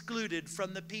am excluded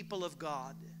from the people of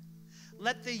God."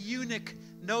 Let the eunuch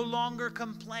no longer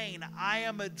complain, "I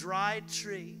am a dry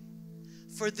tree."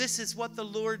 For this is what the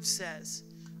Lord says,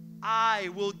 "I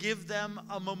will give them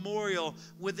a memorial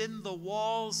within the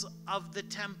walls of the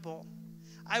temple.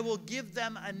 I will give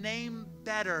them a name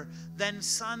better than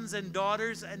sons and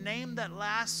daughters, a name that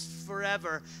lasts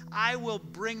forever. I will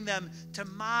bring them to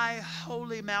my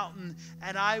holy mountain,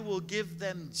 and I will give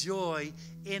them joy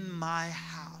in my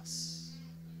house."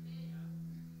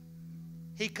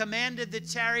 He commanded the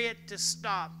chariot to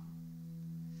stop.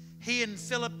 He and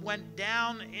Philip went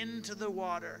down into the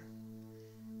water,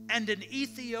 and an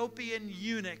Ethiopian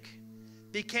eunuch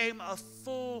became a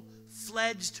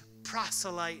full-fledged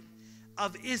proselyte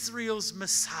of Israel's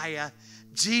Messiah,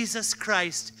 Jesus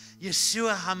Christ,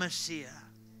 Yeshua HaMashiach.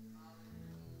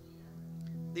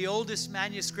 The oldest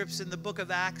manuscripts in the book of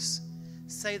Acts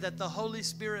say that the Holy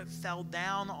Spirit fell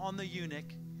down on the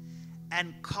eunuch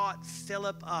and caught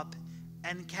Philip up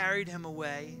and carried him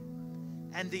away,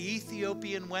 and the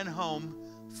Ethiopian went home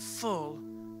full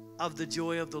of the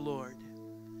joy of the Lord.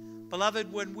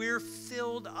 Beloved, when we're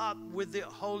filled up with the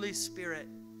Holy Spirit,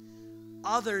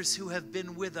 others who have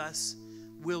been with us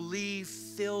will leave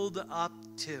filled up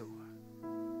too.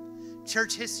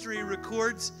 Church history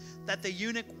records that the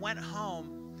eunuch went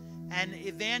home and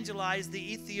evangelized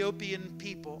the Ethiopian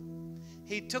people.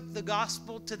 He took the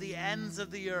gospel to the ends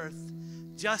of the earth,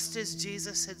 just as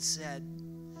Jesus had said,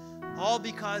 all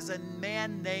because a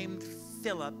man named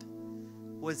Philip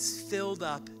was filled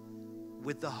up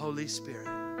with the Holy Spirit.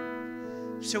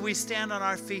 Shall we stand on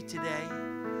our feet today?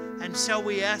 And shall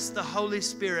we ask the Holy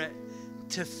Spirit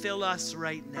to fill us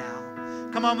right now?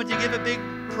 Come on, would you give a big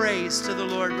praise to the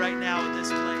Lord right now in this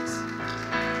place?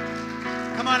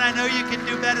 Come on, I know you can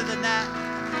do better than that.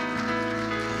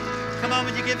 Come on,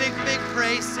 would you give a big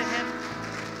praise to Him?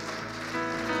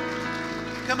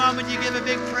 Come on, would you give a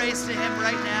big praise to Him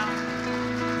right now?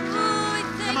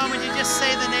 Come on, would you just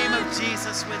say the name of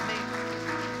Jesus with me?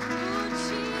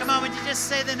 Come on, would you just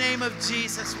say the name of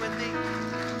Jesus with me?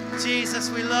 Jesus,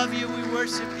 we love you. We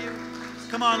worship you.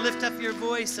 Come on, lift up your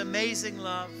voice. Amazing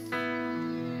love.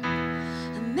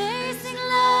 Amazing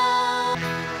love.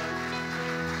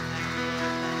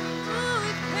 Ooh,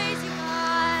 we praise you,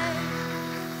 God.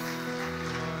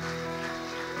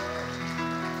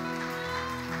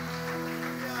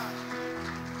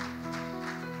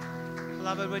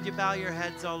 Beloved, would you bow your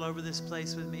heads all over this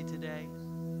place with me today?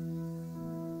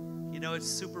 You know, it's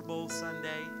Super Bowl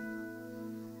Sunday.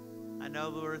 I know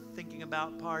we're thinking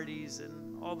about parties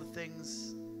and all the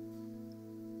things.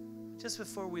 Just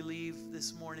before we leave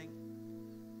this morning,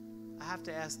 I have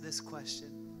to ask this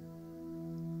question.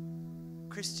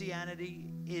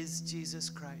 Christianity is Jesus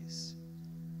Christ.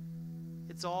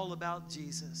 It's all about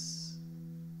Jesus.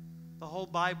 The whole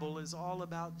Bible is all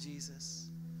about Jesus.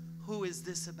 Who is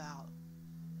this about?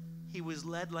 He was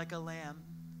led like a lamb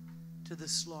to the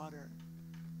slaughter.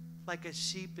 Like a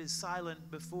sheep is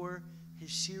silent before his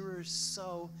shearers,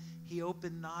 so he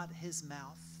opened not his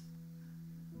mouth.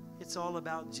 It's all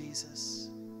about Jesus.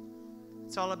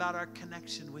 It's all about our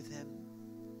connection with him.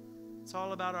 It's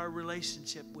all about our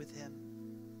relationship with him.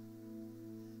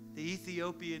 The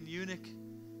Ethiopian eunuch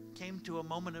came to a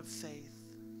moment of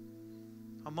faith,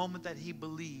 a moment that he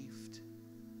believed,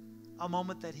 a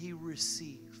moment that he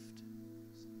received.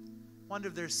 Wonder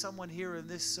if there's someone here in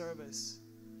this service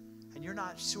and you're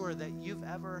not sure that you've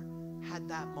ever had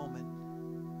that moment.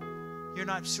 You're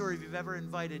not sure if you've ever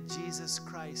invited Jesus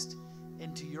Christ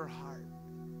into your heart.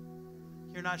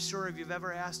 you're not sure if you've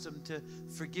ever asked him to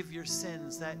forgive your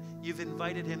sins, that you've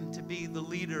invited him to be the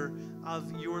leader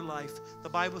of your life. The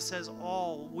Bible says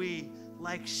all we,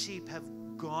 like sheep, have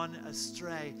gone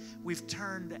astray. We've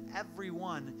turned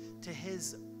everyone to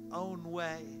his own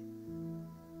way.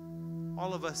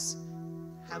 All of us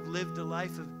have lived a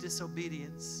life of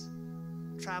disobedience,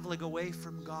 traveling away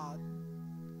from God.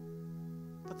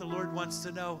 But the Lord wants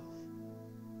to know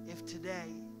if today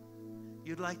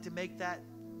you'd like to make that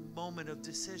moment of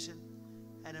decision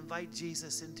and invite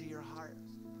Jesus into your heart.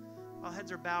 While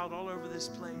heads are bowed all over this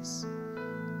place,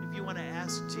 if you want to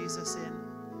ask Jesus in,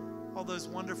 all those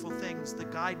wonderful things, the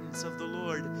guidance of the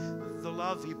Lord, the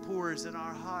love he pours in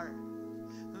our heart,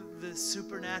 the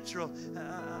supernatural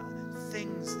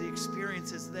things, the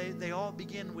experiences, they all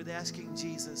begin with asking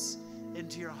Jesus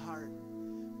into your heart.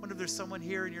 I wonder if there's someone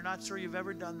here and you're not sure you've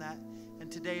ever done that,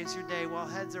 and today is your day. While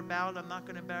heads are bowed, I'm not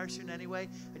going to embarrass you in any way.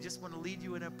 I just want to lead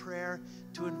you in a prayer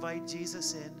to invite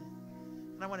Jesus in.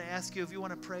 And I want to ask you, if you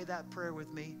want to pray that prayer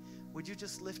with me, would you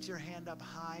just lift your hand up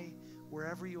high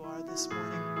wherever you are this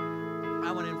morning?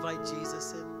 I want to invite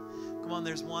Jesus in. Come on,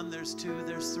 there's 1, there's 2,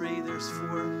 there's 3, there's 4.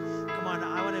 Come on,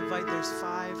 I want to invite, there's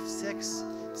 5, 6,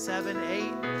 7, 8.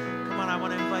 Come on, I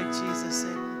want to invite Jesus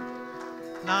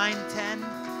in. 9, 10.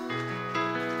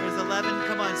 There's 11.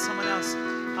 Come on, someone else.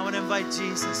 I want to invite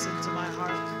Jesus into my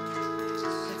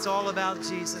heart. It's all about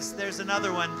Jesus. There's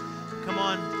another one. Come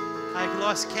on. I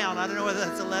lost count. I don't know whether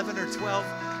that's 11 or 12.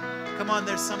 Come on,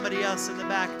 there's somebody else in the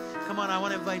back. Come on, I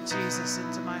want to invite Jesus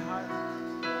into my heart.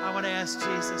 I want to ask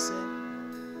Jesus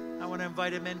in. I want to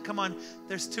invite him in. Come on,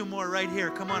 there's 2 more right here.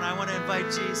 Come on, I want to invite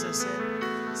Jesus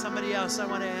in. Somebody else, I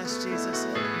want to ask Jesus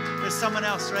in. There's someone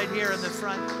else right here in the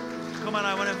front. Come on,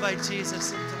 I want to invite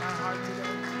Jesus into my heart today.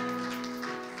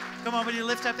 Come on, would you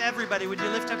lift up everybody? Would you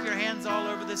lift up your hands all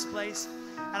over this place?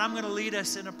 And I'm going to lead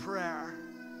us in a prayer.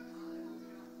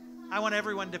 I want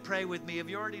everyone to pray with me. If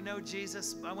you already know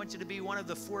Jesus, I want you to be one of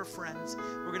the 4 friends.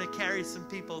 We're going to carry some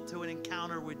people to an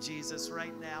encounter with Jesus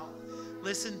right now.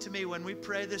 Listen to me. When we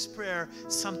pray this prayer,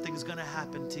 something's going to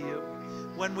happen to you.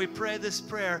 When we pray this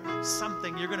prayer,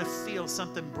 you're going to feel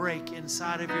something break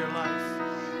inside of your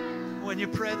life. When you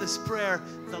pray this prayer,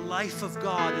 the life of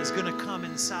God is going to come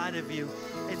inside of you.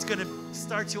 It's going to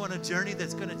start you on a journey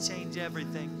that's going to change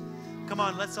everything. Come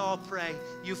on, let's all pray.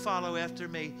 You follow after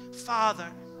me. Father,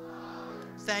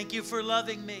 thank you for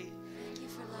loving me. Thank you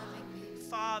for loving me.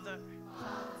 Father,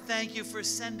 thank you for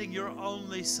sending your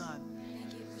only Son.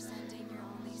 Thank you for sending your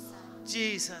only Son.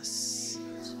 Jesus,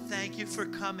 thank you for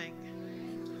coming.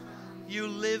 You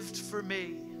lived for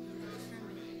me.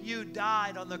 You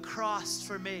died on the cross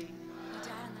for me. You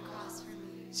died on the cross for me.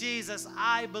 Jesus,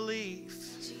 I believe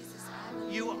Jesus, I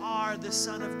believe you are the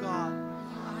Son of God. you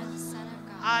are the Son of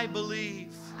God. I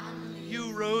believe I believe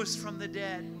you rose from the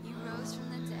dead. you rose from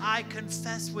the dead. I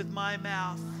confess with my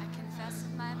mouth, I confess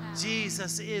with my mouth.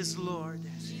 Jesus is Lord.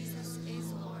 Jesus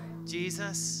is Lord.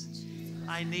 Jesus,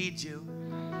 I need you.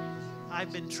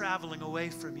 I've been traveling away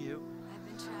from you, I've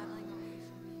been traveling away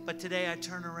from you. but today I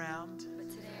turn around. But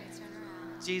today I turn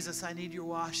around. Jesus, I need your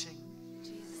washing.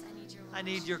 Jesus, I need your I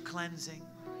need wash. your cleansing.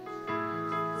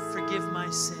 Forgive my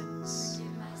sins.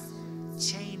 Forgive my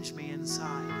sins. Change me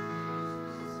inside.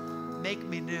 Make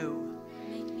me new.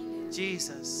 Make me new.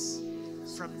 Jesus,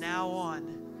 from now on,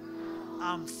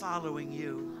 I'm following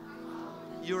you.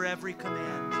 Your every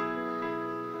command.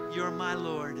 You're my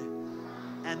Lord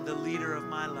and the leader of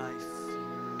my life.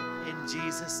 In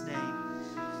Jesus' name,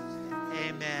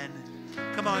 amen.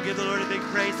 Come on, give the Lord a big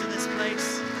praise in this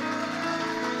place.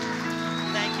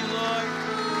 Thank you, Lord.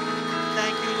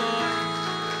 Thank you, Lord.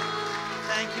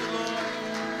 Thank you, Lord.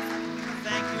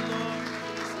 Thank you, Lord.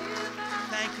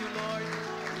 Thank you, Lord.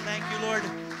 Thank you, Lord.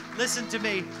 Listen to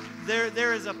me.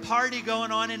 There is a party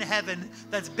going on in heaven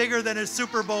that's bigger than a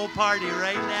Super Bowl party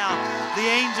right now. The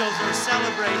angels are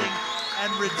celebrating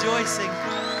and rejoicing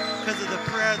because of the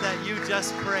prayer that you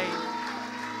just prayed.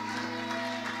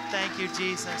 Thank you,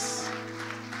 Jesus.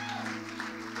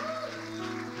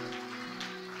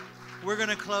 We're going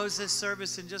to close this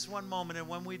service in just one moment, and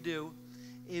when we do,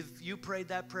 if you prayed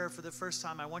that prayer for the first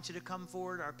time, I want you to come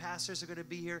forward. Our pastors are going to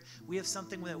be here. We have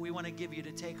something that we want to give you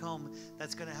to take home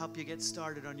that's going to help you get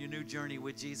started on your new journey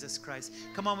with Jesus Christ.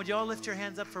 Come on, would you all lift your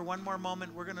hands up for one more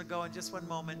moment? We're going to go in just one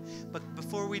moment. But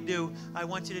before we do, I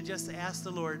want you to just ask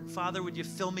the Lord, Father, would you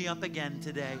fill me up again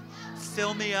today?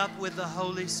 Fill me up with the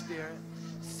Holy Spirit.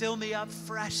 Fill me up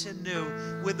fresh and new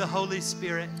with the Holy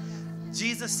Spirit.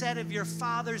 Jesus said, if your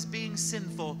fathers being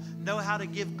sinful know how to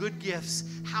give good gifts,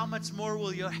 how much more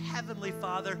will your heavenly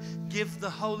Father give the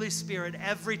Holy Spirit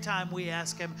every time we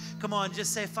ask him? Come on,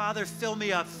 just say, Father, fill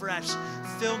me up fresh.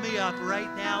 Fill me up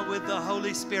right now with the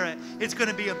Holy Spirit. It's going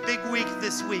to be a big week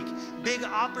this week. Big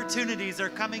opportunities are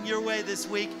coming your way this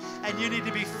week, and you need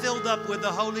to be filled up with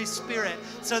the Holy Spirit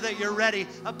so that you're ready.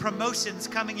 A promotion's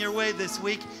coming your way this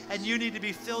week, and you need to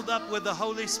be filled up with the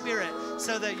Holy Spirit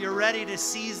so that you're ready to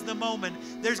seize the moment.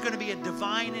 There's going to be a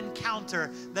divine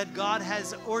encounter that God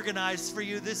has organized for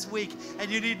you this week,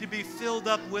 and you need to be filled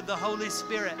up with the Holy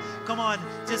Spirit. Come on,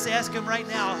 just ask him right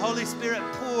now, Holy Spirit,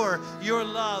 pour your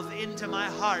love into my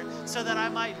heart so that I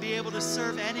might be able to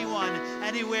serve anyone,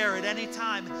 anywhere, at any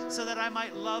time, so that I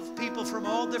might love people from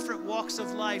all different walks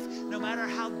of life, no matter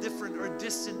how different or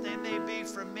distant they may be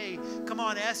from me. Come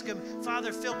on, ask him,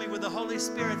 Father, fill me with the Holy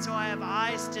Spirit so I have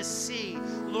eyes to see,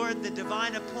 Lord, the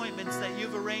divine appointments that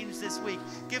you've arranged this week.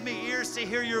 Give me ears to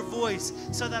hear your voice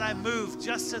so that I move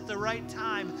just at the right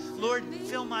time. Lord,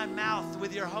 fill my mouth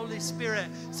with your Holy Spirit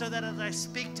so that as I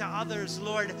speak to others,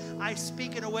 Lord, I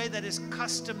speak in a way that is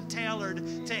custom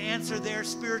tailored to answer their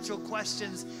spiritual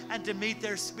questions and to meet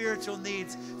their spiritual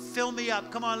needs. Fill me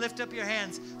up. Come on, lift up your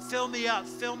hands. Fill me up,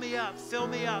 fill me up, fill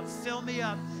me up, fill me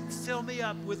up, fill me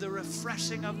up with the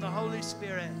refreshing of the Holy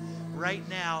Spirit right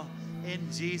now in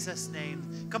Jesus' name.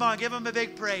 Come on, give him a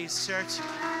big praise, church.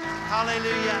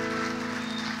 Hallelujah.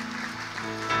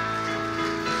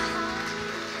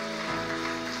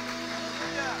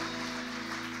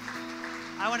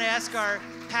 I want to ask our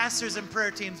pastors and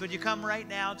prayer teams, would you come right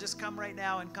now? Just come right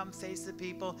now and come face the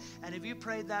people. And if you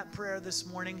prayed that prayer this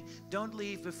morning, don't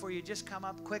leave before you just come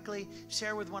up quickly.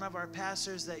 Share with one of our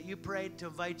pastors that you prayed to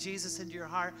invite Jesus into your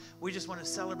heart. We just want to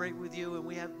celebrate with you, and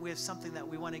we have something that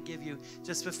we want to give you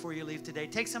just before you leave today.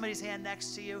 Take somebody's hand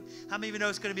next to you. How many of you know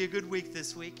it's going to be a good week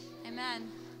this week?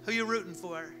 Amen. Who are you rooting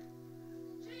for?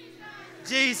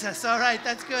 Jesus. All right,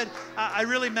 that's good. I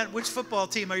really meant which football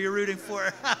team are you rooting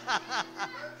for?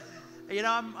 You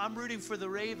know, I'm rooting for the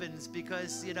Ravens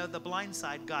because, you know, the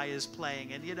Blindside guy is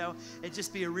playing. And, you know, it'd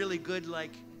just be a really good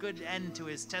end to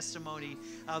his testimony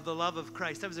of the love of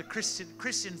Christ. That was a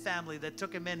Christian family that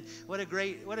took him in. What a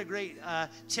great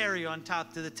cherry on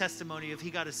top to the testimony of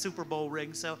he got a Super Bowl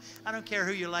ring. So I don't care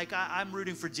who you like. I'm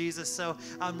rooting for Jesus, so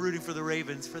I'm rooting for the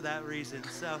Ravens for that reason.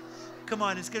 So come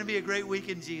on, it's going to be a great week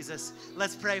in Jesus.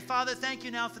 Let's pray. Father, thank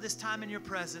you now for this time in your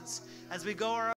presence as we go our